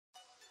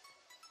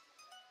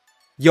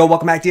Yo,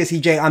 welcome back to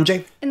SCJ. I'm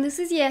Jay. And this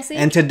is Yessie.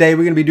 And today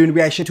we're going to be doing a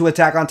reaction to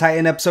Attack on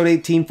Titan Episode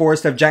 18,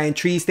 Forest of Giant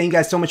Trees. Thank you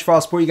guys so much for all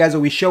the support you guys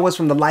always show us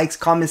from the likes,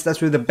 comments.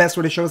 That's really the best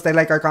way to show us they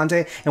like our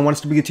content and want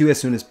us to bring it to you as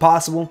soon as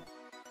possible.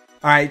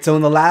 Alright, so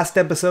in the last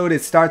episode,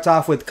 it starts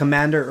off with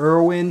Commander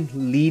Erwin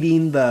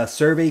leading the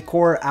Survey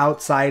Corps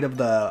outside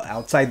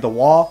the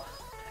wall.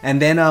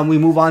 And then we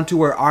move on to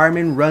where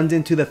Armin runs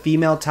into the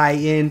female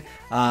Titan.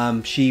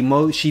 She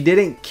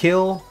didn't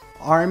kill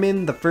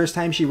Armin the first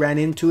time she ran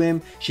into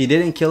him. She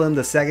didn't kill him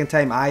the second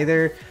time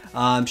either.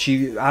 I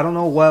don't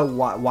know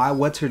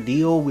what's her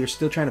deal. We're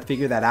still trying to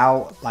figure that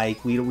out.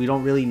 Like we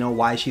don't really know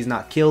why she's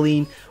not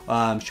killing.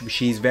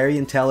 She's very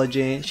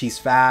intelligent. She's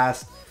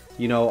fast.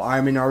 You know,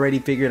 Armin already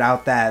figured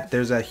out that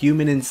there's a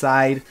human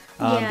inside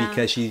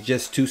because she's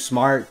just too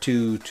smart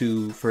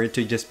for it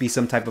to just be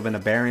some type of an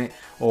aberrant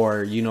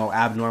or, you know,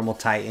 abnormal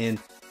Titan.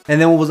 And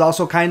then what was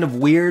also kind of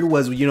weird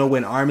was, you know,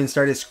 when Armin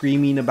started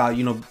screaming about,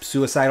 you know,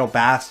 suicidal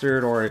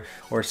bastard or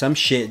some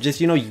shit,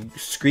 just, you know,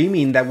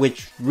 screaming that,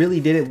 which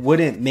really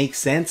wouldn't make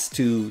sense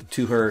to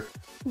her.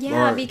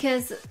 Yeah,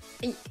 because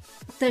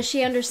does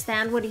she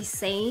understand what he's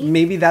saying?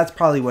 Maybe that's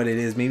probably what it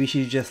is. Maybe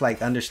she's just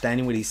like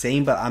understanding what he's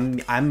saying, but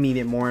I mean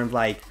it more of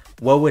like,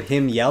 what would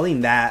him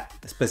yelling that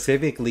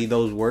specifically,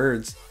 those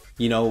words,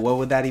 you know, what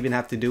would that even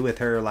have to do with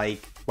her?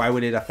 Like, why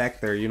would it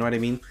affect her? You know what I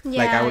mean?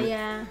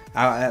 Yeah,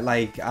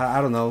 like,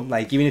 I don't know.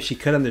 Like, even if she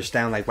could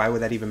understand, like, why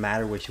would that even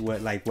matter? What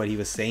he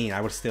was saying?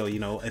 I would still, you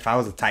know, if I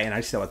was a Titan,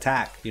 I'd still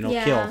attack. You know,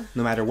 kill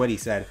no matter what he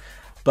said.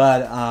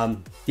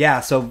 But yeah,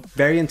 so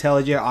very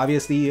intelligent.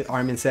 Obviously,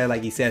 Armin said,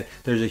 like he said,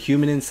 there's a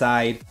human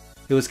inside.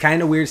 It was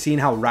kind of weird seeing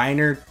how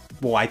Reiner.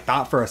 Well, I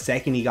thought for a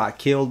second he got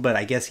killed, but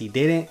I guess he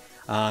didn't.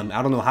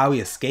 I don't know how he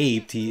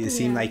escaped. It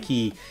seemed like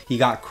he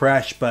got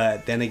crushed,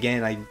 but then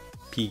again,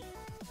 he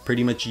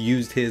pretty much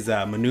used his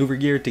maneuver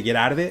gear to get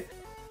out of it,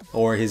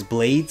 or his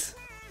blades,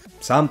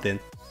 something.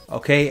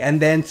 Okay, and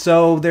then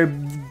so they're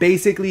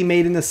basically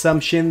made an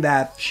assumption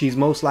that she's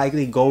most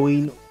likely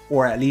going,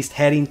 or at least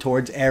heading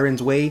towards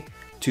Eren's way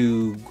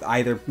to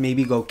either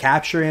maybe go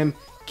capture him,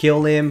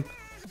 kill him.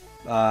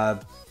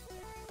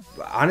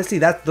 Honestly,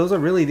 those are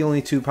really the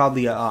only two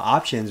probably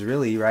options,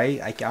 really,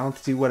 right? I don't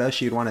see what else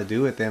she'd want to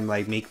do with them,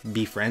 like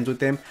be friends with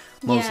them.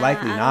 Most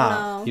likely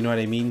not. You know what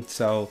I mean?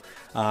 So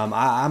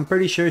I'm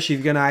pretty sure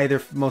she's gonna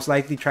either most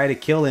likely try to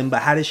kill him,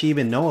 but how does she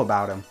even know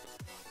about him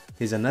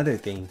is another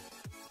thing.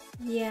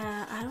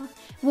 Yeah, I don't.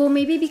 Well,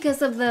 maybe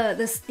because of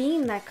the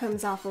steam that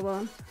comes off of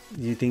him.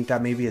 You think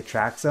that maybe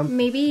attracts them?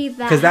 Maybe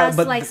that has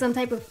like some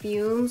type of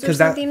fumes or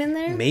something in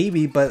there?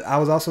 Maybe, but I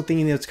was also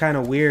thinking it's kind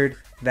of weird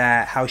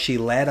that how she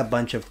led a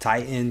bunch of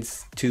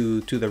Titans to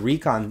the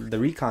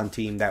recon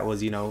team that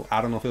was, you know,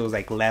 I don't know if it was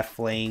like left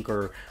flank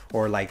or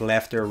like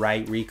left or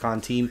right recon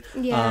team.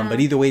 Yeah.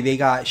 But either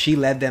way, she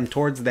led them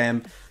towards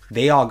them.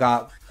 They all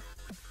got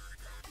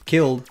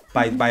killed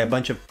by a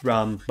bunch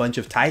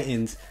of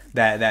Titans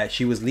that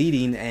she was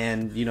leading,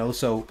 and you know,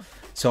 so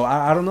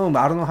I don't know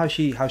how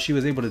she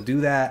was able to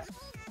do that.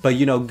 But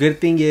you know, good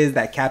thing is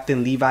that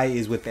Captain Levi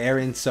is with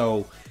Eren,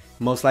 so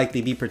most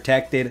likely be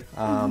protected.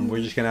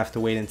 We're just gonna have to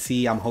wait and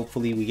see.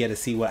 Hopefully we get to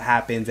see what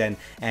happens, and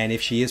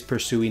if she is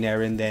pursuing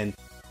Eren, then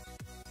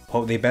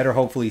they better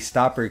hopefully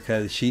stop her,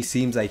 because she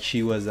seems like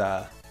she was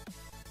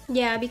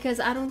yeah, because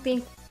I don't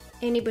think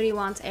anybody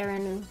wants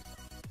Eren to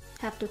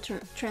have to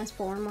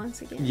transform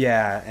once again.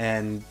 Yeah,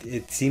 and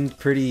she seemed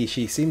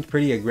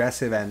pretty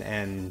aggressive,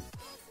 and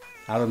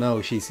I don't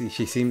know, she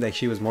seemed like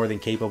she was more than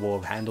capable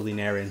of handling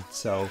Eren.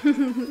 So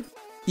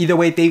either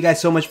way, thank you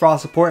guys so much for all the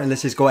support, and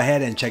let's just go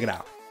ahead and check it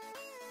out.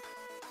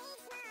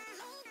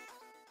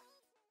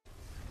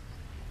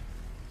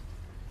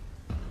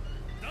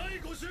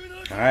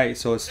 Alright,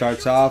 so it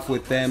starts off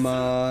with them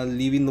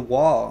leaving the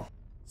wall.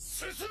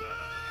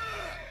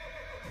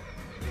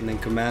 And then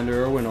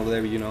Commander Erwin over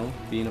there, you know,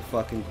 being a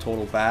fucking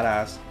total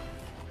badass.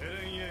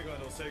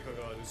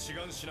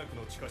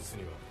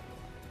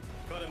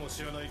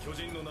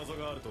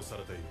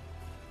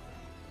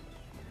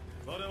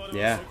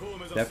 Yeah,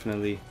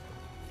 definitely.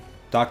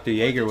 Dr.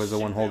 Jaeger was the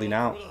one holding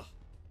out.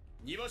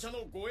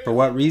 For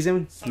what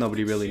reason?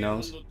 Nobody really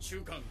knows.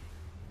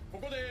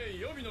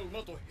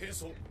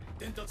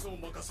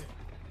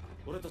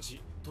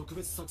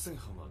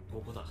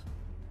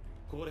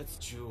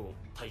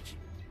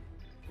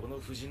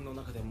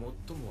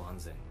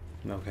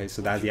 Okay,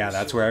 so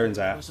that's where Eren's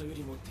at.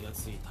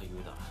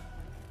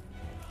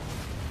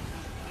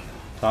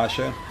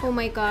 Tasha. Oh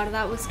my god,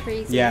 that was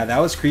crazy. Yeah, that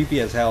was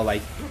creepy as hell.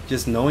 Like,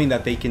 just knowing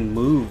that they can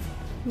move.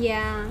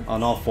 Yeah.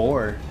 On all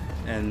four,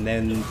 and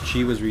then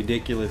she was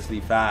ridiculously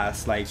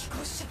fast, like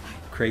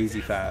crazy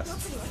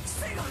fast.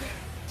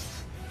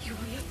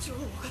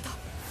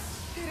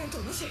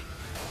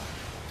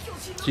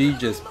 She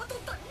just,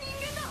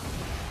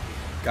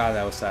 God,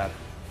 that was sad.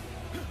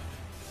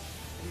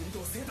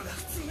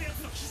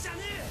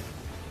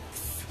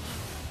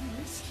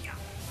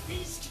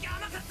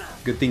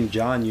 Good thing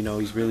John, you know,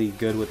 he's really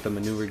good with the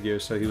maneuver gear,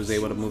 so he was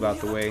able to move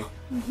out the way.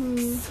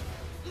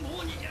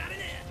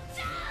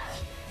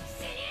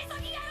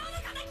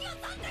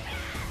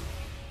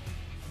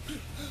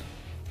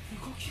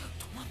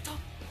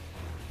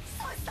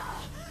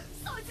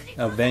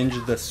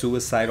 Avenge the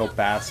suicidal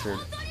bastard.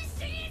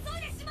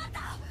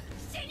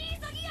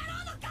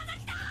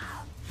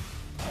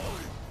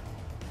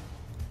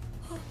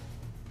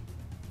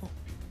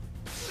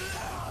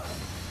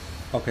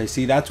 Okay,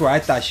 see, that's where I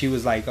thought she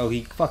was like, oh,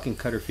 he fucking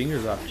cut her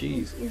fingers off.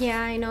 Jeez.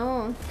 Yeah, I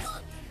know.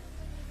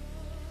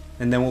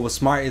 And then what was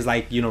smart is,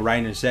 like, you know,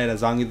 Reiner said,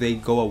 as long as they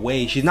go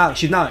away, she's not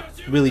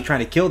really trying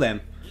to kill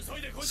them.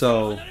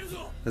 So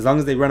as long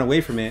as they run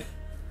away from it.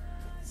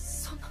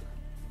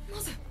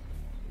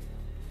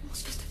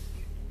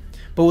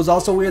 But what was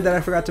also weird that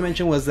I forgot to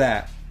mention was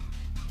that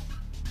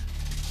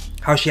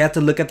how she had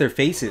to look at their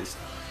faces.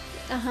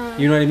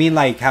 You know what I mean?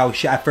 Like how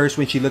she, at first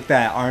when she looked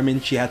at Armin,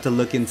 she had to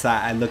look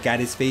inside and look at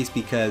his face,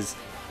 because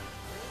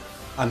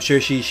I'm sure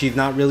she's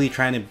not really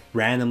trying to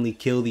randomly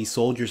kill these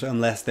soldiers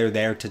unless they're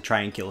there to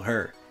try and kill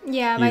her.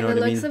 Yeah, by the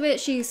looks of it,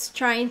 she's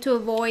trying to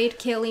avoid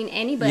killing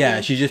anybody.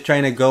 Yeah, she's just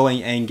trying to go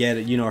and get,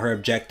 you know, her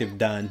objective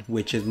done,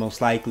 which is most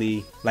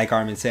likely, like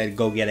Armin said,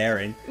 go get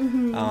Eren.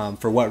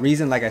 For what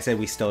reason? Like I said,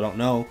 we still don't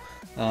know.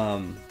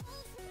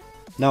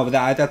 No, but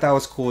I thought that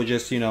was cool.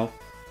 Just, you know,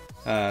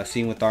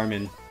 seeing with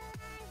Armin.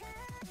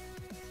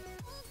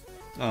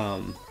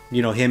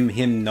 You know,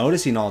 him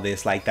noticing all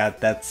this, like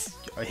that's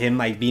him,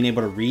 like being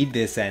able to read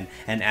this and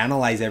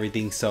analyze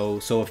everything so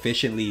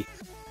efficiently.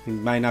 He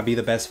might not be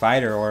the best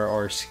fighter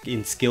or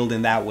skilled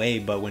in that way,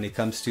 but when it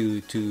comes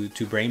to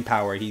brain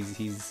power,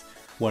 he's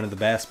one of the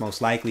best,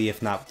 most likely,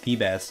 if not the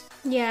best.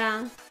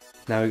 Yeah.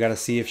 Now we gotta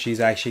see if she's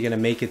actually gonna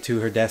make it to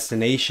her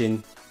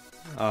destination,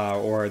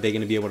 or are they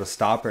gonna be able to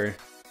stop her?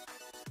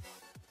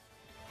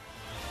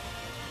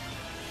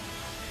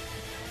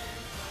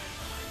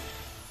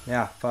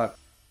 Yeah, fuck.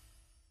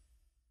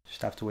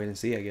 Just have to wait and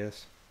see, I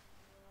guess.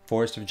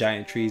 Forest of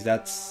giant trees,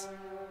 that's...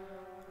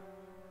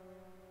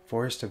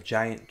 Forest of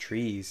giant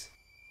trees.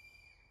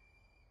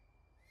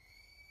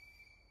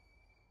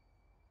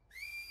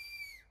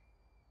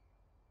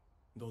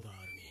 どうだア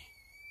ルミ、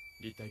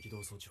立体起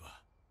動装置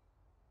は。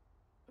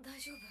大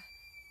丈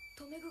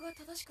夫。留め具が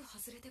正しく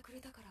外れてくれ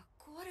たから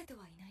壊れて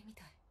はいないみ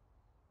たい。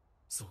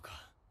そう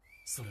か、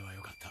それは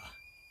よかった。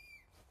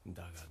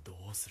だがど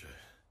うする。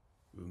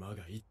馬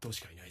が1頭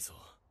しかいないぞ。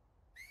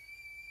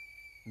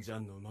ジャ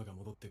ンの馬が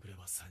戻ってくれ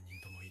ば3人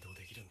とも移動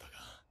できるんだが。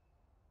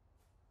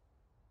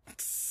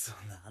くそ、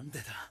なんで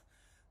だ。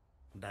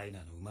ライナ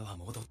ーの馬は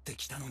戻って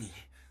きたのに、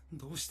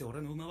どうして俺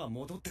の馬は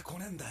戻ってこ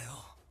ねえんだよ。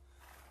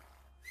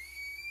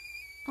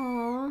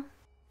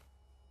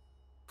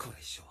これ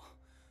以上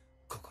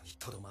ここに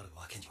とどまる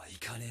わけにはい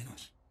かねえのに。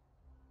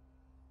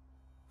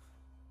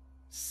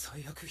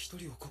最悪一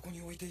人をここ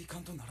に置いていか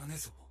んとならねえ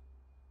ぞ。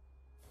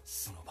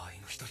その場合の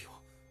一人を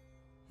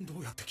ど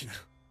うやって決める。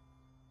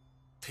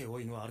手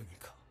負いのアルミン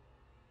か、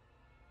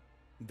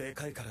で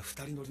かいから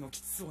二人乗りのき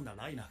つそうな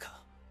ライナー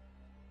か、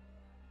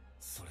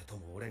それと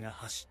も俺が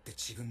走って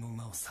自分の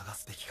馬を探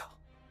すべきか。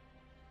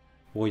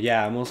 Well,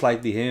 yeah, most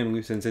likely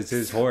him, since it's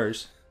his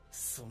horse.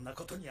 そんな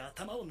ことに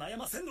頭を悩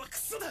ませんのはク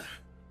ソだ。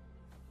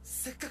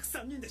せっかく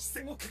3人で視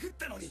線をくぐっ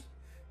たのに、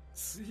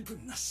随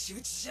分な仕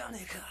打ちじゃね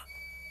えか。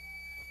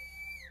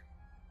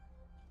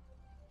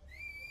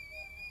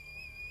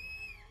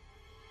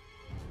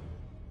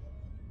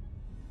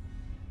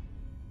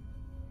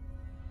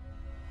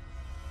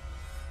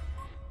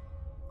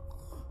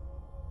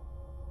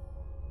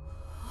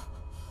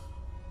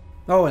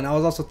Oh, and I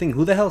was also thinking,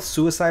 who the hell's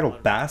suicidal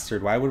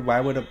bastard? Why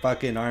would a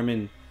fucking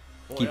Armin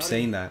keep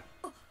saying that?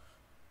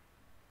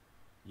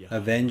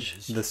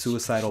 Avenge the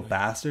suicidal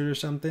bastard or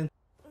something?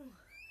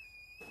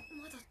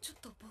 まだちょっ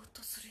とぼーっ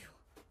とするよ。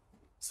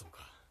そうか。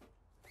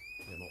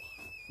でも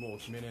もう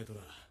決めねえと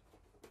な。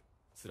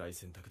辛い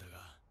選択だ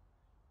が、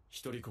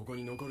一人ここ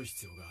に残る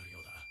必要があるよ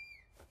う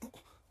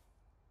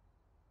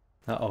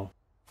だ。Uh-oh.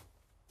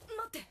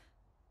 待って。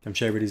 I'm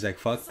sure everybody's like,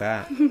 fuck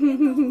that.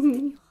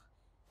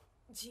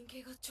 陣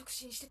形が直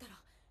進してたら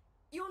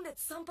4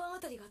列3班あ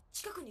たりが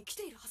近くに来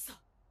ているはずだ。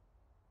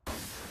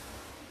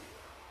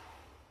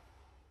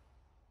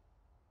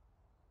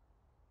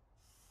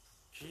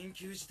緊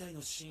急事態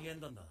の深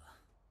淵弾だ。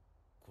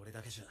これ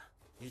だけじゃ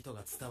意図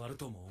が伝わる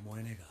とも思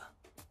えねえ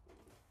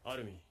が。ア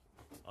ルミ、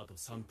あと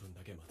3分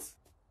だけ待つ。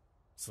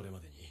それま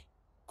でに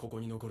ここ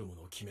に残るも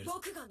のを決める。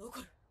僕が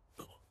残る。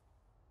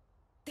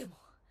でも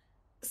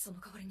その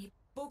代わりに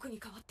僕に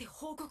代わって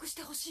報告し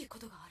てほしいこ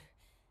とがある。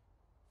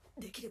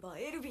できれば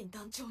エルヴィン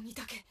団長に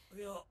だけ。い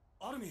や、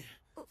アルミ、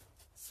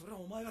それは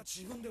お前が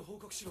自分で報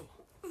告しろ。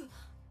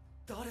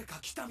誰か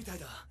来たみたい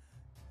だ。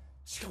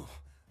しかも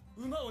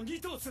馬を2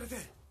頭連れ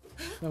て。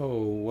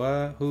Oh,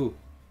 what? Who?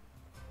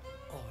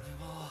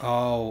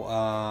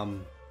 Oh,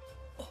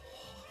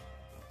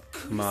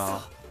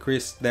 Ma,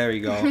 Chris. There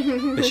you go.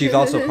 But she's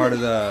also part of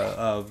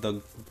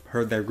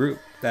their group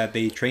that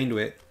they trained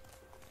with.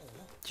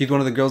 She's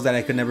one of the girls that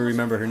I could never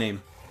remember her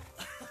name.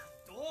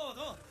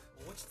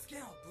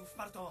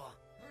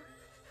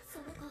 そ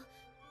の子、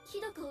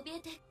ひどく怯え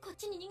てこっ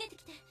ちに逃げて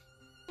きて。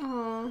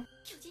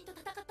巨人と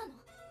戦ったの。アル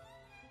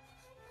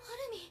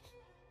ミ、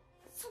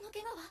その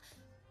怪我は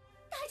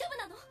大丈夫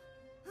なの？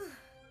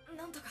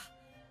なんとか。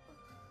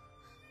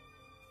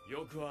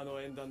よくくはあ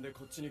の縁談で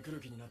こっちに来る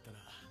気になったな。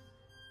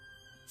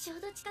ちょう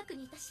ど近く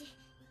にいたし、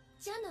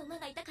ジャンの馬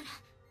がいたから。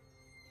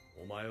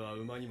お前は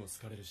馬にも好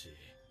かれるし、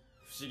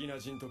不思議な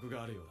人徳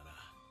があるようだな。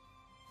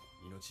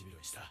命拾い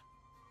した。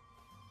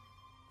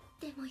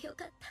でもよ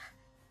かった。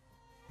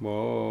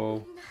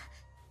Whoa. みんな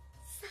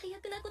最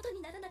悪なこと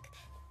にならなくて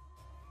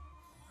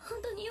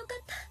本当によかっ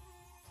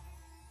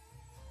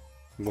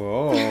た。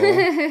 Whoa.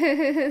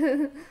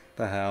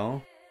 The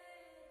hell?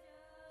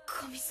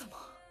 神様。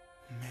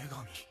女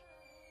神。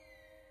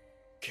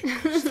結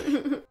婚したい。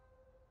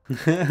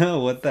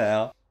What the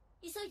hell?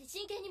 急いで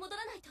真剣に戻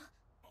らないと。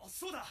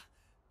そうだ。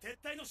撤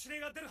退の指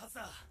令が出るはず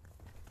だ。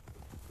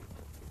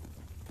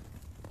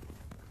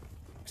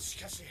し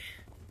かし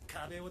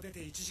壁を出て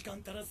1時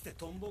間足らずで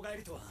トンボ返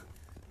りとは、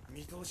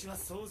見通しは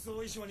想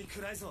像以上に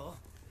暗いぞ。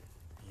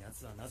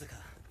奴はなぜか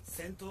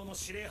戦闘の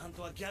司令班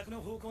とは逆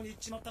の方向に行っ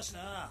ちまったし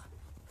な。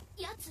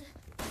やつ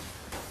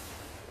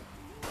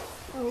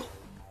Oh,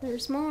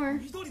 there's more.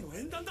 緑の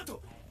縁談だ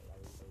と。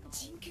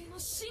陣形の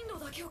進路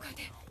だけを変え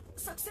て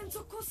作戦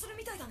続行する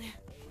みたいだね。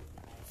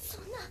そ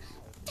んな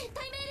撤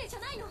退命令じゃ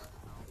ないの。エ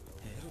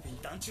ルヴィ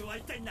ン団長は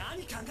一体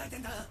何考えて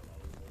んだ。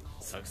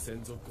作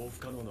戦続行不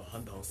可能の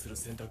判断をする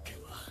選択権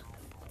は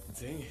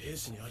全兵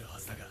士にあるは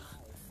ずだが、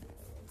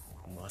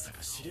まさ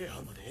か司令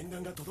班まで縁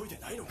談が届い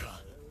てないの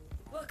か。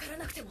わから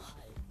なくても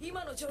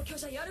今の状況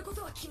じゃやるこ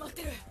とは決まっ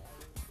てる。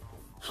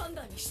判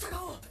断に従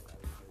おう。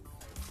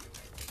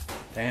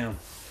 Damn.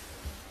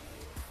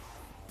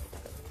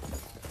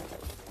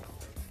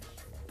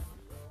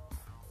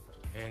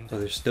 So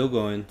they're still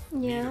going.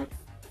 Yeah.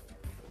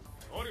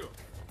 おるよ、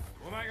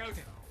お前が撃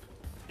て。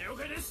了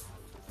解です。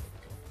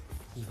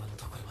今の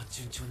ところは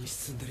順調に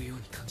進んでるよう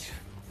に感じる。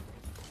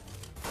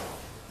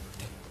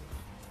で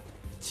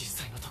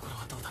実際のところ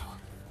はどうだろう。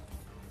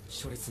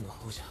初列の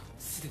方じゃ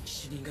すでに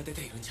死人が出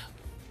ているんじゃ。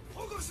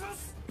報告しま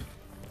す。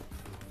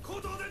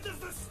行動伝達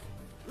です。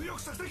右翼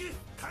索敵、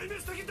壊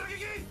滅的打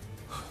撃。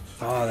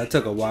 Oh, that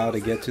took a while to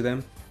get to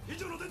them. 以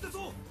上の伝達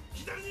を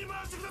左に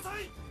回してくださ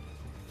い。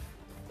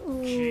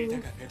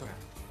 Ooh. かペトラ。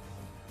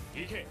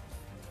行け。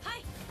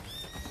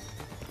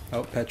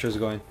 Oh, Petra's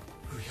going.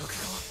 右翼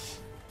側。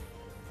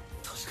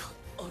確か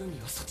アルミ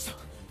ンはそっちだ。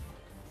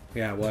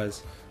 Yeah, it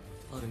was.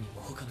 アルミン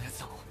も他のや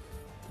つらも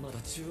ま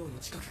だ中央の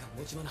近くが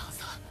持ち場なはず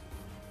だ。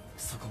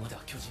そこまで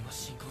は巨人は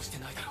進行して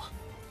ないだろ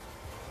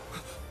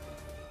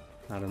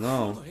う。 I don't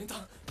know. 連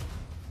弾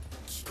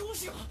飛行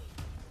士が。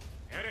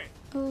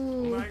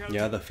 Ooh.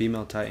 Yeah, the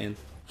female Titan.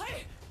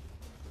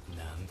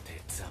 なん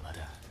てザマだ。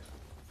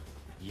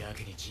や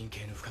けに陣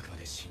形の深くま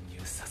で侵入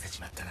させ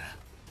ちまったな。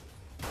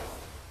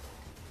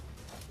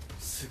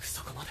すぐ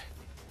そこまで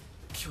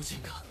巨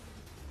人が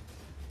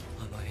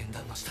あの縁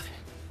談の下で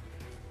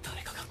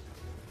誰かが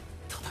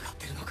戦っ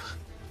てるのか。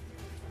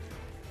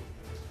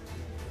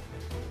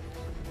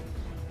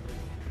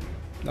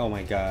 Oh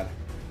my god.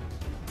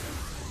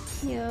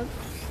 Yep.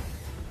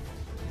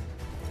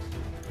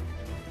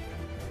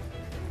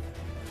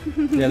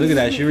 Yeah, look at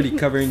that. She's already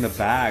covering the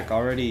back.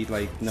 Already,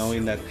 like,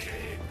 knowing that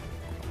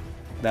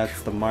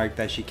that's the mark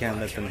that she can't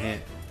let them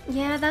hit.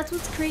 Yeah, that's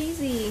what's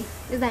crazy,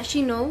 is that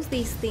she knows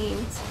these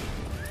things.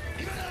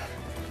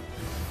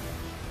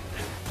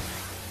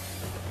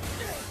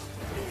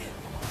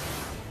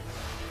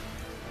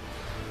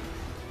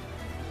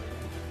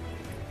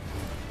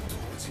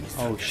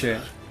 Oh shit.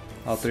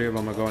 All three of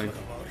them are going.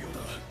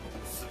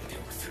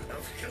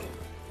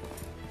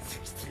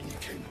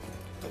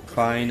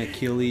 Fine,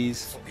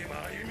 Achilles.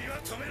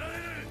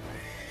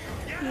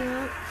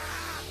 Yep.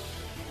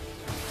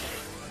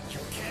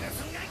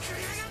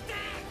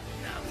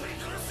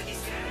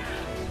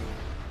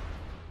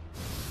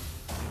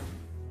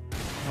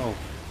 Oh.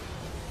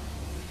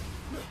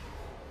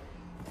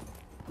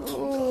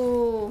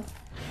 Oh.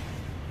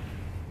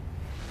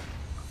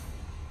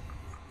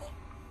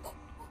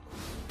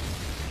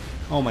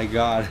 Oh my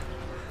god.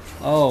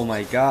 Oh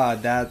my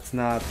god, that's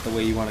not the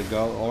way you want to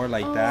go. Or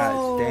like that.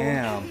 Oh.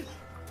 Damn.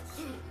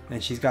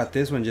 And she's got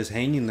this one just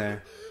hanging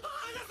there.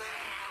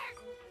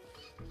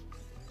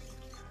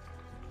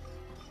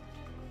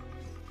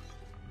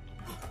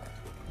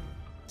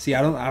 See,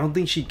 I don't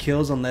think she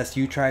kills unless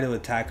you try to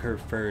attack her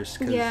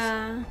first.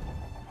 Yeah.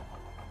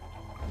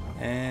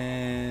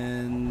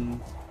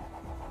 And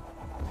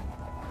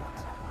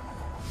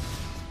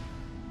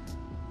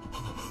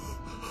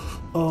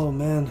oh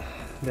man,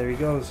 there he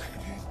goes.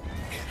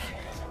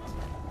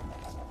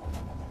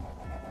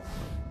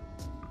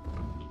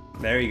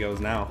 There he goes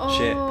now.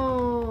 Shit.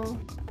 Oh.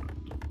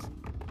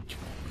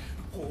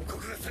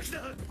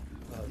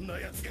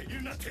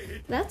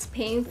 That's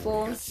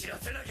painful.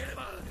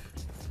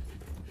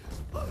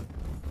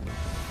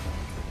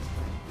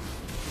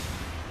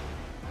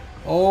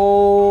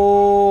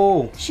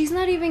 Oh, She's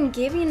not even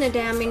giving a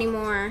damn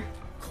anymore.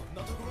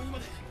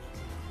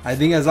 I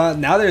think as long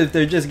now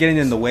they're just getting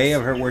in the way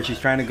of her where she's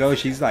trying to go.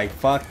 She's like,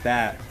 fuck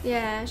that.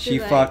 Yeah, She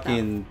like,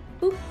 fucking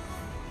boop.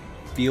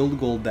 field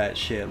goaled that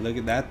shit. Look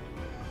at that.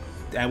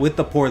 And with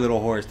the poor little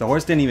horse. The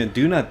horse didn't even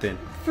do nothing.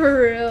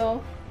 For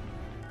real.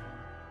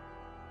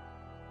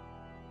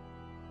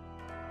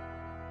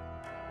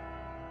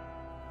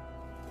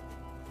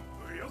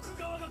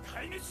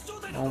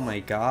 Oh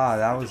my god,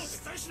 that was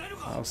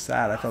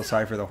sad. I felt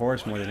sorry for the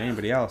horse more than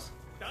anybody else.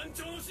 団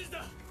長の指示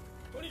だ。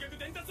とにかく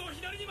伝達を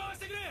左に回し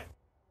てくれ。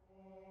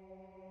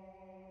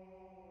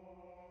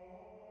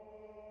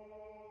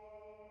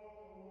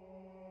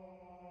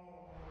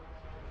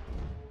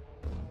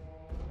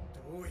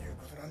どういう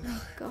ことなんだ。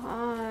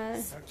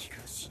 God. さっきか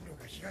ら進路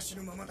が東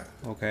のままだ。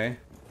 Okay.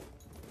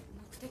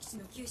 目的地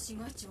の旧市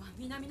街地は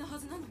南のは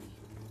ずなのに。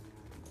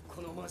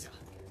このままじゃ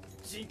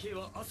陣形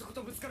はあそこ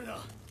とぶつかるな。あ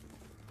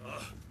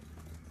あ、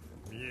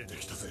見えて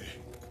きたぜ。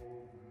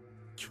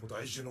巨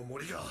大樹の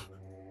森が。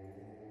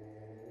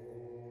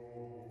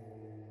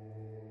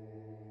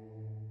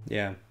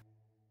 Yeah.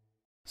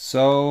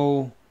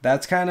 So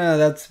that's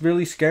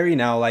really scary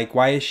now. Like,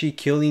 why is she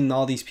killing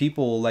all these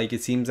people? Like,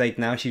 it seems like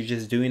now she's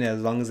just doing it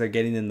as long as they're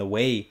getting in the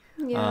way.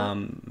 Yeah.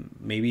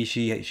 Maybe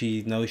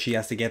she knows she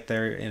has to get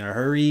there in a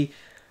hurry,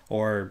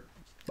 or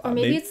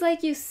maybe it's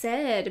like you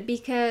said,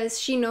 because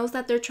she knows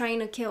that they're trying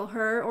to kill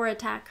her or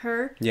attack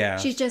her. Yeah.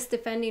 She's just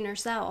defending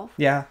herself.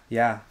 Yeah.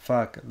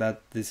 Fuck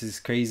that. This is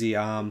crazy.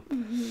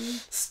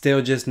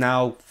 Still just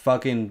now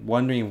fucking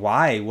wondering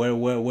why.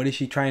 What is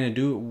she trying to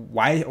do?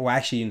 Why? Well,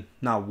 actually,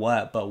 not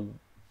what, but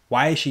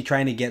why is she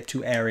trying to get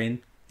to Eren,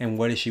 and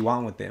what does she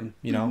want with him?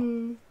 You know.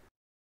 Mm-hmm.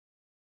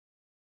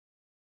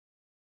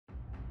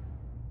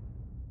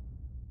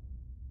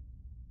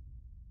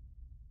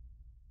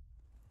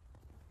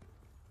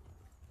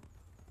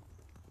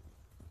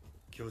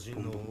 巨人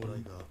の往来があ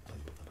ったよ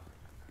う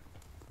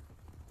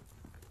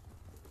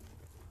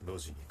だな。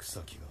路地に草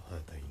木が生え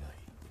ていな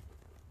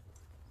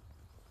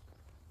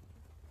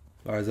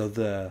い。 Are those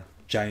the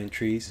giant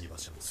trees? 居場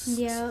所も進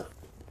む。 Yeah.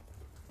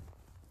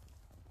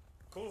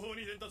 後方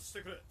に伝達し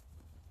てくれ。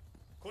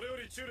これよ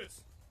り中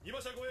列、二馬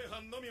車護衛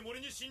班のみ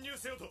森に侵入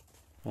せよと。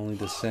 Only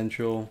the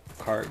central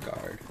cart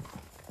guard.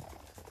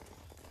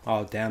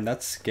 Oh damn,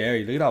 that's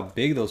scary. Look at how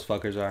big those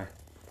fuckers are.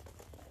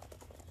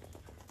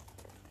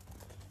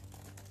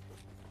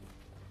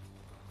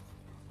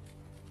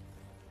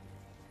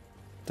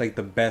 It's like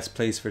the best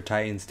place for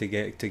Titans to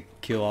get to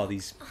kill all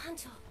these 班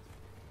長、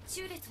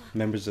中列は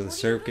members of the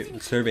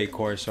survey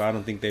corps, so I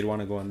don't think they'd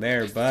want to go in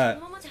there, but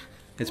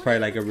it's probably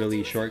like a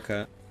really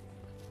shortcut.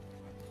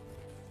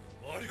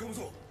 回り込む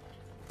ぞ。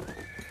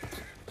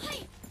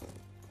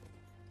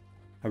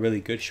 A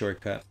really good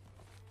shortcut.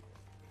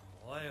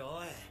 おい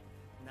おい、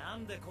な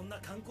んでこん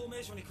な観光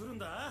名所に来るん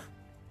だ。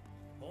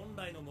本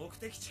来の目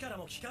的地から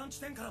も帰還地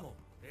点からも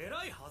え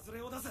らい外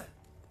れを出せ。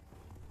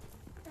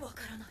わ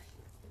からない。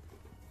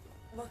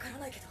わから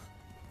ないけど、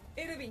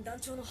エルヴィン団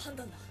長の判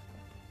断だ。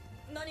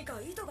何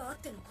か意図があっ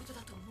てのこと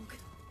だと思うけ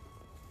ど。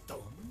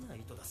どんな意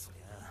図だそり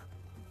ゃ。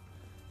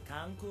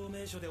観光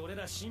名所で俺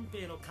ら新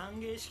兵の歓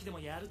迎式でも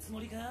やるつ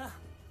もりか。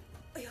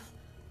いや、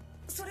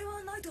それ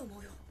はないと思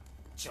うよ。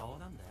冗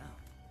談だよ。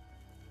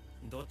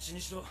どっち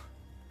にしろ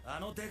あ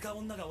のデカ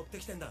女が追って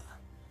きてんだ。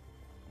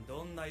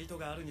どんな意図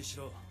があるにし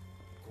ろ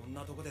こん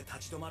なとこで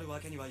立ち止まるわ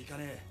けにはいか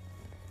ねえ。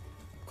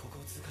ここ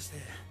を通過して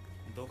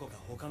どこか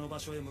他の場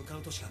所へ向か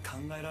うとしか考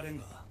えられん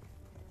が。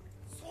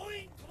総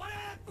員止まれ。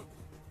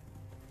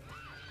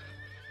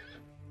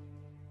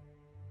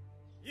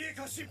いい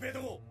か新兵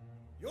ども、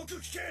よく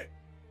聞け。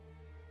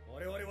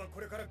我々はこ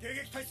れから迎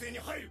撃態勢に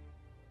入る。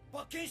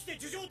罰見して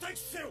樹上待機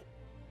せよ。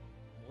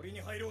森に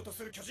入ろうと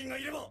する巨人が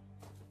いれば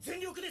全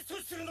力で阻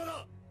止するの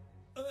だ。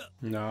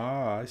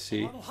 No, I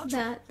see.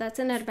 That's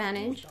an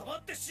advantage. 黙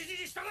って指示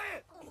に従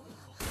え。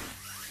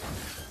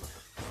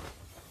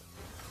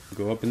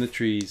 Go up in the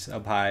trees,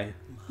 up high.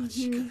 マ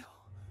ジかよ。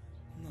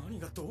何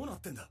がどうなっ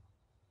てんだ。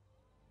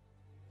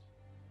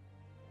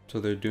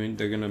 So they're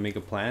gonna make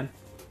a plan?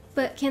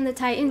 But can the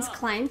Titans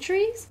climb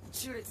trees?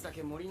 中列だ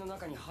け森の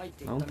中に入っ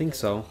てい I った don't みたい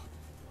think だ。 so.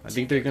 I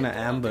think they're gonna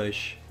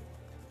ambush.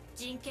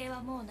 陣形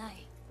はもうな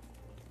い。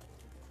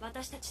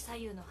私たち左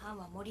右の班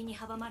は森に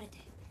阻まれて、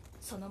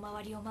その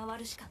周りを回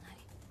るしかない。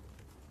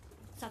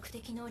索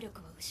敵能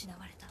力は失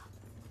われた。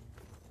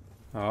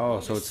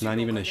 Oh, so it's not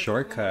even a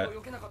shortcut.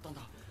 避けなかったん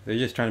だ。 They're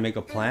just trying to make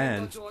a 団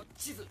plan. 長は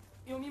地図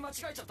読み間違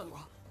えちゃったの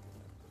か。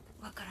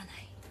わからな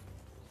い。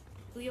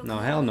 No,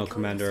 hell no,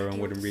 Commander Owen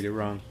wouldn't read it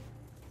wrong.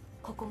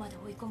 ここまで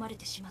追い込まれ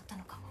てしまった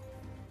のかも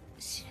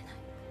し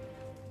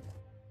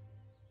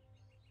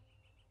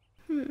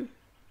れない。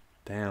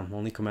 Damn,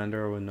 only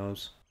Commander Owen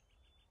knows.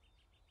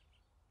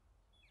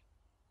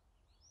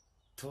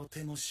 と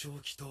ても正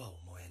気とは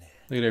思えね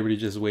え。 Look at everybody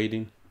just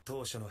waiting.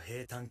 当初の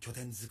兵站拠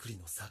点作り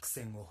の作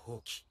戦を放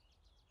棄。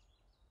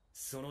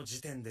その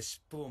時点で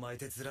尻尾を巻い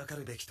てずらか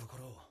るべきとこ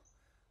ろを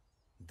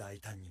大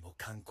胆にも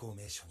観光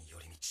名所に寄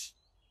り道。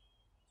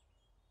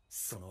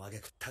その挙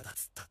句ただ突っ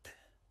立って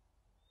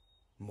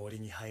森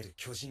に入る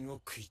巨人を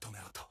食い止め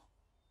ろと。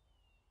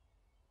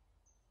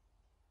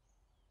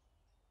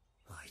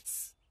あい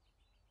つ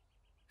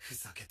ふ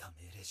ざけた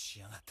命令し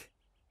やがって。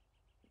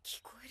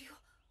聞こえるよ。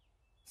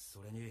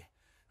それに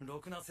ろ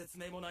くな説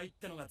明もないっ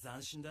てのが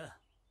斬新だ。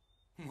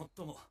もっ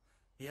とも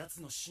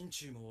奴の心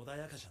中も穏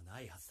やかじゃな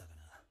いはずだが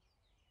な。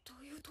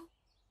というと、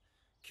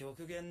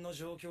極限の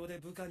状況で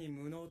部下に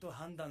無能と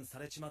判断さ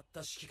れちまっ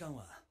た指揮官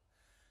は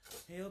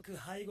よく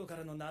背後か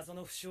らの謎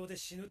の負傷で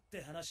死ぬっ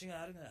て話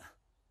があるが、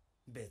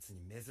別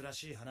に珍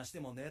しい話で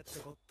もねえって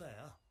こったよ。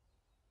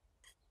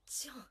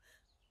じゃあ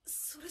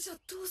それじゃ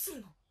どうす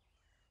るの？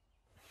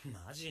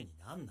マジに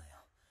なんなよ。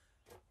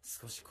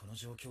少しこの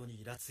状況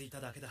にイラついた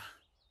だけだ。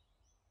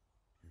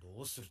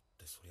どうするっ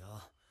てそり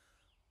ゃ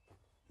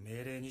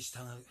命令に従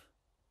う。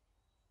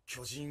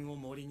巨人を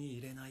森に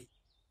入れない。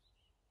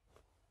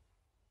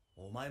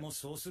お前も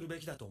そうするべ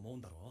きだと思う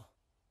んだろ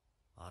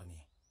アルミ。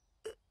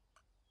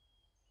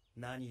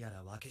何や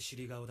ら分け知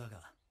り顔だ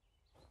が。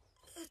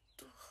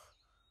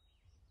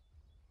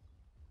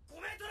5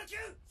メートル級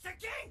接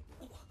近。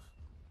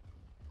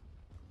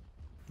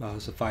 Wow,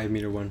 it's a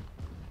 5-meter one.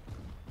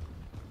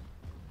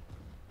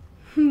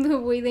 The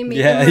way they make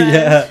Yeah, him run.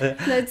 yeah.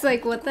 That's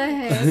like, what the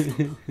heck?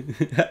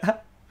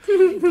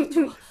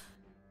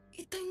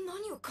 一体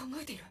何を考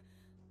えている？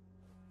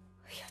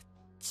いや、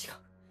違う。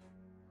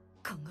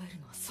考える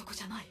のはそこ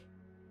じゃない。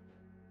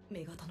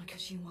女型の巨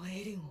人は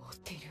エレンを追っ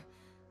ている。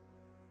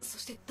そ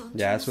して団長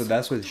Yeah, の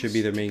that's what should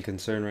be their main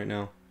concern right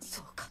now.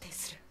 そう仮定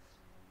する。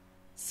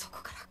そ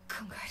こから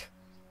考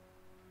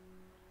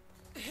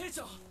える。兵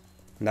長、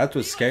 And that's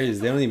what's scary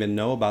is they don't even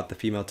know about the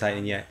female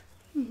Titan yet.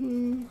 な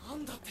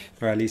んだって。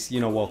 Or at least,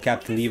 you know, well,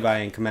 Captain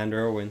Levi and Commander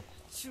Erwin.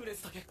 シューレ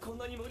スだけこん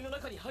なに森の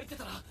中に入って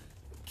たら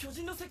巨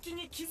人の接近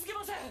に気づけ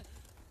ません。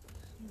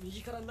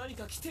右から何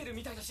か来ている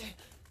みたいだし、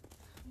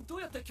ど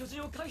うやって巨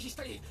人を回避し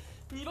たり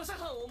二馬車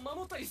班を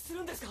守ったりす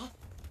るんですか？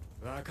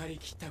分かり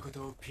きったこ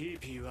とをピー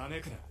ピーわ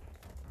めくな。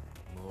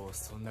もう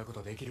そんなこ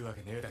とできるわ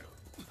けねえだろ。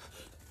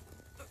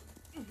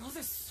な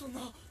ぜそん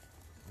な。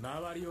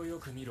周りをよ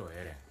く見ろ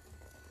エレン。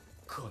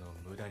この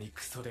無駄に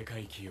クソでか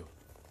い木を。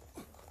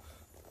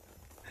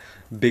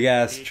 Big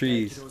ass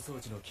起 trees. 動装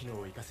置の機能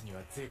を生かすに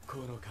は絶好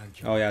の環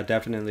境。 Oh yeah,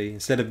 definitely.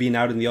 Instead of being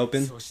out in the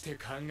open. そして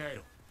考え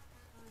ろ。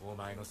お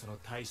前のその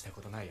大した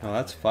ことない Oh,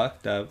 that's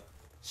fucked up.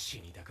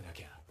 死にたくな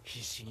きゃ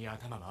必死に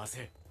頭回せ。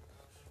は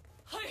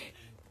い。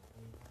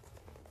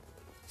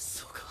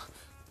そうか。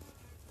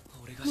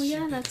俺が Well, シ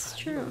yeah, ンプルだ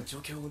that's から今 true. の状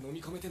況を飲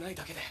み込めてない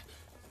だけで、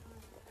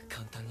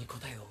簡単に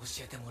答えを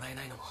教えてもらえ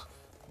ないのも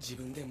自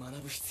分で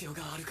学ぶ必要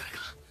があるから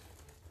か。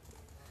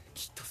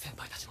きっと先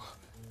輩たちも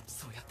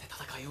そうやって戦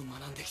いを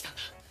学んできたんだ。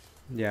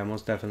 Yeah,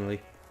 most definitely.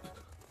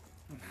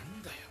 な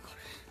んだよこれ。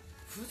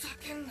ふざ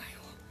けんなよ。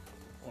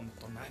ほん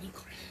と何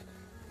これ。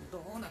ど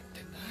うなっ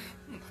てんだ。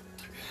まっ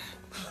たく。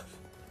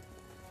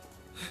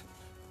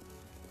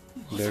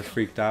 They're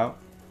freaked out.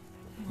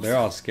 They're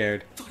all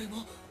scared. 誰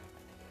も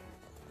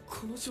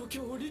この状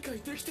況を理解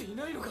できてい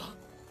ないのか。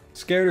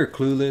 Scared or も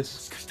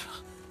clueless? しかしたら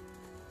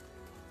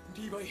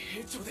リヴァイ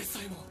兵長でさ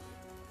えも。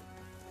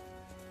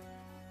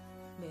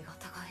女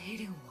型がエ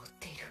レンを追っ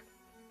ている。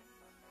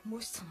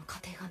もしその過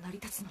程が成り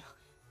立つなら、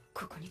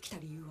ここに来た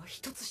理由は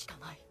一つしか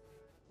ない。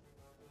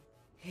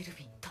エルヴ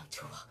ィン団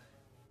長は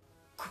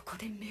ここ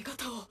で女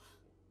型を。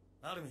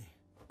アルミ、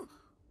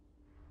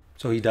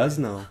 So he does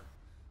know.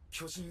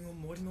 巨人を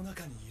森の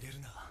中に入れる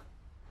な。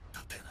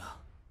だったよな。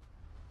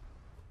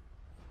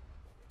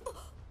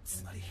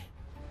つまり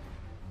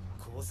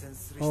交戦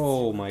する必要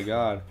Oh my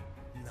god.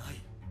 な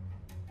い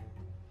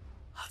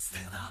はず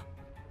だよな。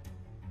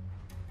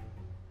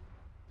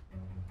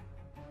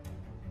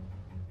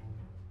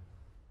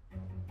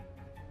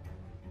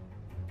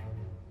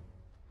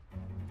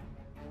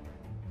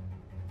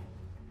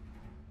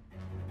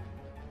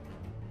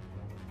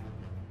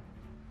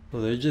 So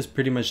they're just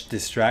pretty much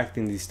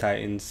distracting these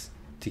Titans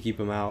to keep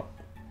them out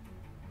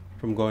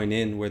from going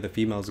in where the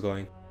female's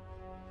going.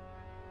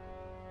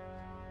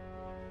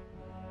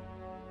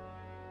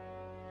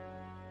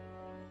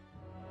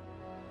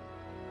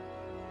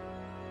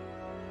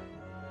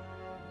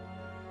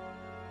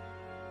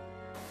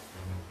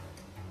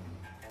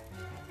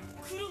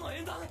 Ugh.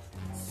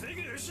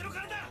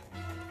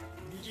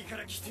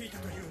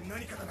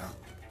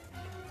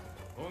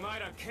お前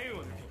ら剣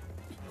を抜け。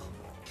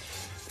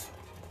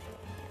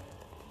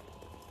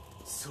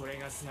それ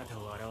が姿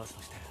を現す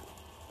としたら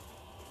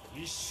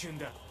一瞬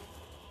だ。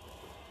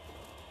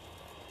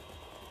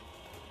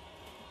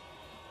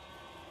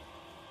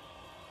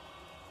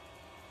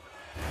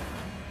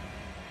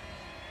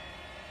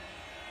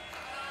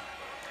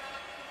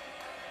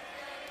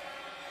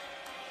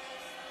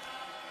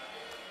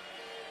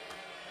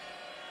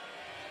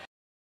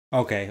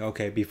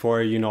 Okay,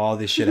 before, you know, all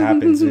this shit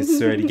happens,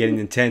 it's already getting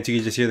intense. You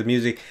can just hear the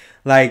music.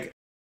 Like,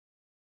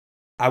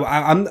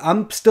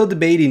 I'm still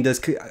debating.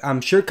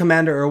 I'm sure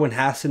Commander Erwin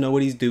has to know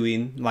what he's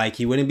doing. Like,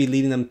 he wouldn't be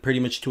leading them pretty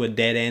much to a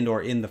dead end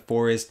or in the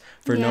forest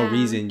for no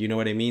reason. You know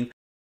what I mean?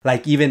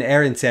 Like, even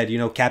Aaron said, you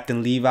know,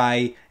 Captain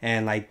Levi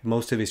and like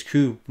most of his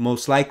crew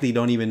most likely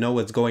don't even know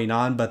what's going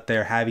on, but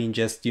they're having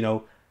just, you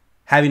know,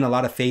 having a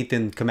lot of faith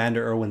in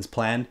Commander Erwin's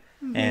plan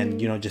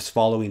and, you know, just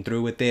following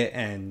through with it.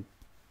 And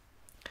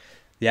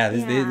yeah,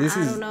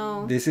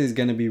 this is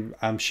gonna be,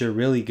 I'm sure,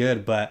 really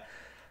good, but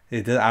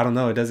I don't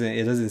know. It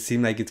doesn't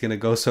seem like it's gonna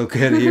go so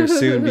good here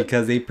soon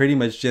because they pretty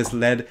much just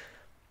led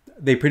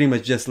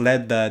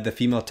the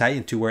female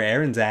Titan to where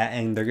Aaron's at,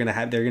 and they're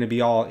gonna be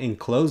all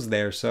enclosed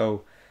there.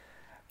 So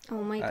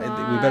Oh my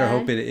god. We better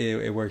hope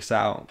it works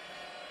out.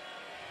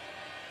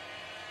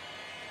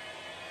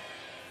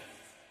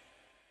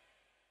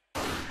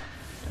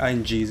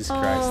 And Jesus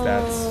Christ,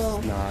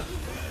 that's not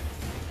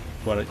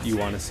what you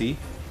want to see.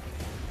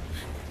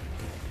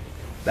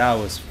 That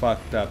was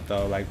fucked up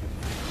though, like.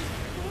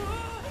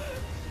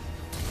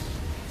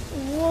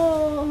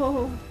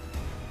 Whoa.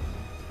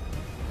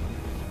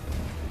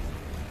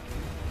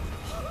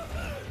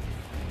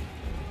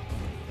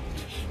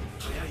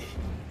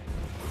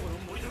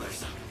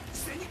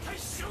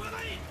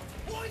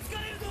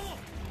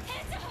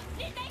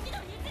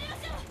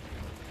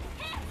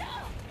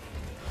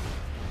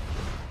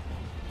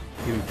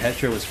 Even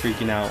Petra was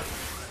freaking out.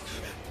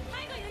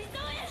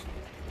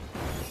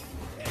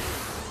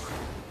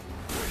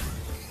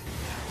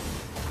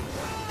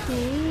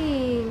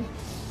 Dang.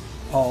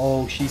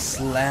 Oh, she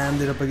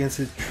slammed it up against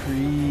a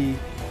tree.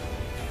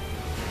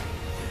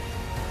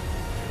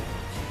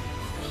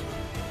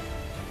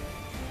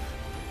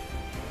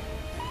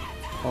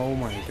 Oh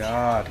my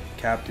god,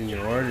 Captain,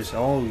 your orders.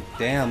 Oh,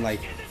 damn,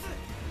 like,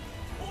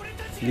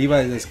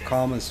 Levi is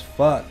calm as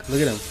fuck.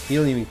 Look at him, he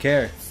don't even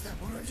care.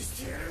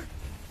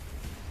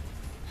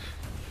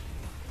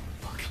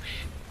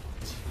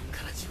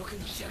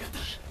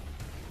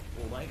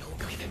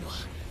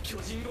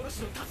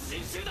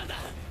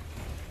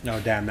 No,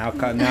 damn, now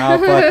fucking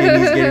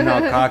he's getting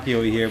all cocky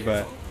over here,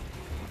 but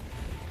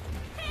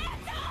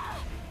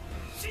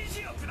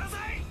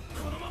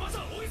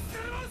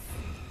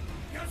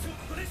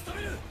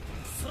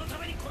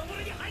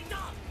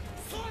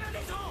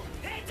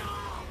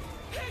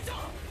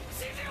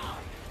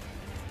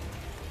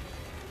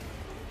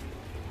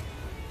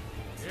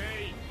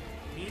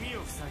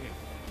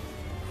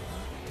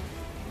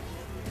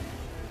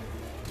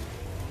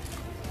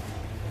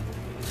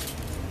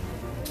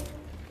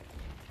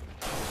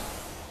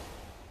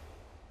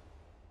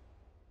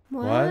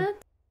What?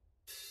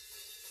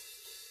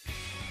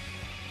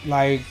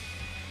 like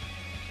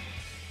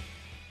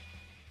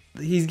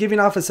he's giving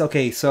off a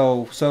okay.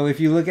 So if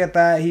you look at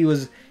that, he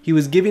was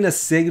giving a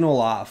signal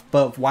off.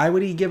 But why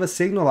would he give a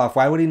signal off?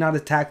 Why would he not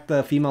attack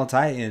the female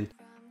Titan?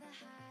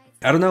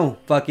 I don't know.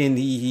 Fucking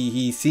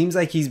he seems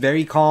like he's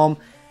very calm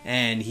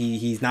and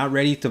he's not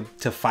ready to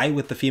fight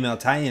with the female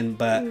Titan.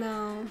 But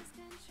No.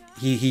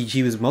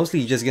 he was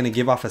mostly just gonna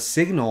give off a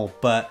signal,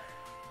 but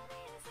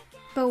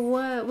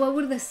what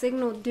would the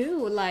signal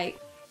do? Like,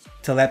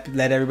 to let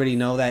everybody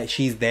know that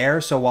she's there,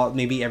 so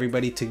maybe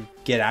everybody to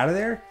get out of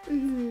there.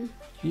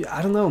 Yeah,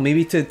 I don't know,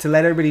 maybe to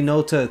let everybody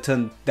know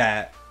to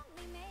that.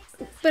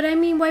 but I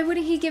mean, why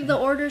wouldn't he give the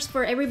orders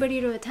for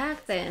everybody to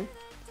attack then?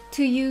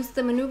 To use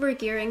the maneuver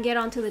gear and get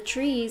onto the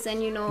trees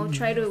and, you know,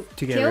 try to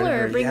get kill rid of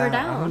her, bring her Yeah,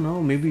 down. I don't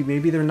know,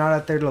 maybe they're not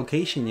at their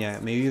location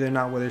yet. Maybe they're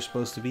not where they're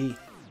supposed to be.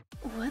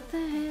 What the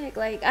heck?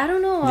 Like, I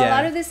don't know. A Yeah.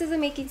 lot of this isn't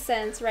making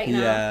sense right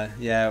now.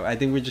 Yeah, I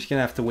think we're just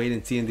gonna have to wait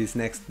and see in these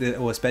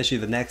especially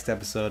the next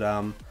episode,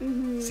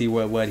 see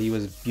what he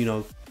was, you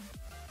know,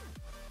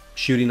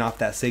 shooting off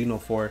that signal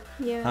for.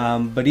 Yeah.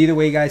 But either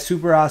way, guys,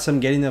 super awesome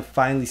getting to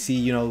finally see,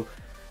 you know,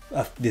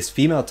 this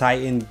female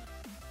Titan.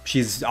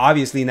 She's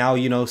obviously now,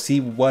 you know, see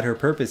what her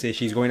purpose is.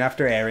 She's going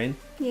after Eren.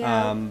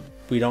 Yeah.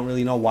 We don't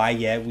really know why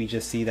yet. We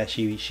just see that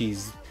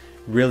she's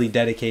really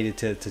dedicated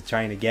to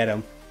trying to get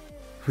him.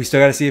 We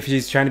still got to see if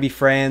she's trying to be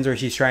friends or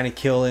she's trying to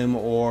kill him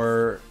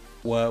or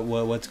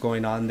what's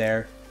going on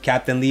there.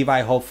 Captain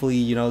Levi hopefully,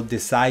 you know,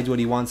 decides what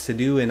he wants to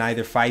do and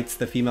either fights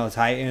the female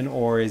Titan,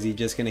 or is he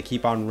just going to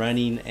keep on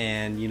running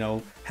and, you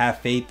know, have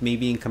faith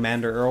maybe in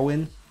Commander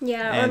Erwin.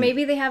 Yeah, or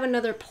maybe they have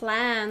another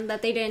plan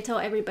that they didn't tell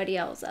everybody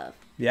else of.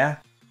 Yeah,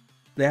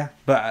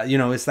 but you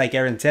know, it's like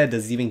Eren said,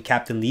 does even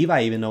Captain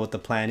Levi even know what the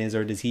plan is,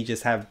 or does he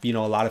just have, you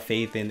know, a lot of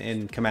faith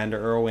in Commander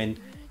Erwin,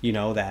 you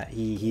know, that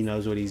he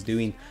knows what he's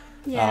doing.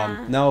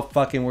 Yeah. No,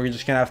 fucking, we're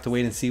just gonna have to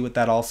wait and see with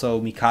that.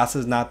 Also,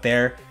 Mikasa's not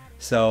there,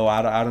 so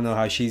I don't know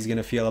how she's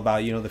gonna feel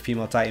about, you know, the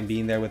female Titan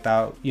being there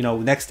without, you know,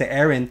 next to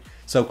Eren,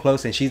 so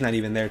close, and she's not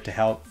even there to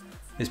help,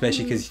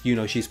 especially because, you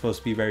know, she's supposed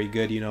to be very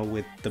good, you know,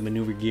 with the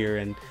maneuver gear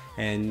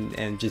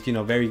and just, you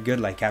know, very good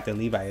like Captain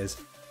Levi is.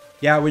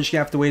 Yeah, we're just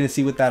gonna have to wait and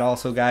see with that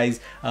also, guys.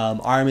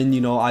 Armin,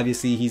 you know,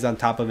 obviously he's on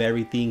top of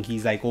everything.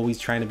 He's like always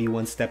trying to be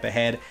one step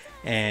ahead,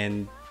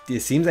 and it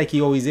seems like he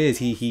always is.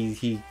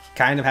 He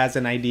kind of has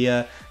an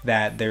idea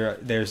that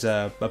there's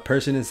a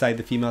person inside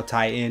the female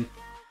Titan.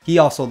 He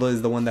also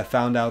is the one that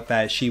found out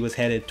that she was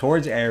headed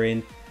towards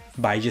Eren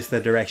by just the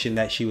direction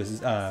that she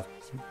was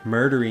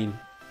murdering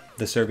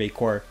the Survey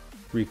Corps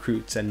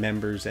recruits and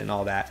members and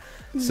all that.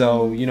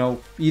 So, you know,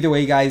 either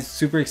way, guys,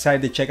 super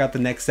excited to check out the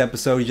next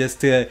episode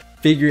just to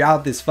figure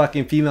out this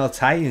fucking female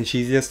Titan.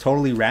 She's just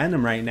totally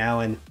random right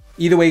now. And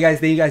either way, guys,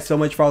 thank you guys so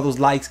much for all those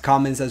likes,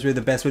 comments. That's really the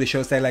best way to show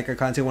us that you like our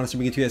content. Want us to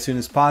bring it to you as soon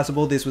as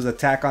possible. This was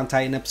Attack on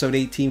Titan episode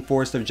 18,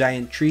 Forest of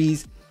Giant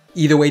Trees.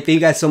 Either way, thank you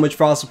guys so much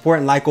for all the support,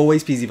 and like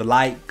always, please leave a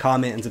like,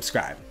 comment, and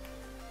subscribe.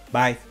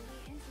 Bye.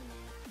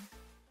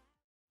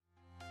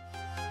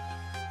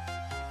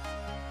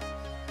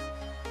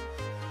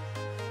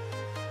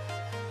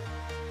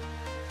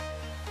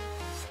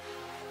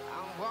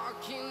 I'm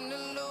walking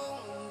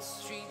alone, the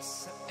streets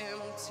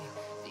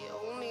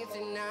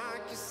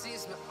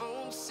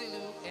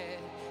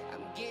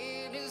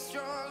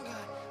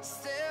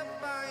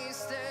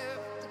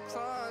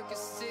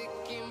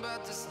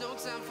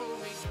time for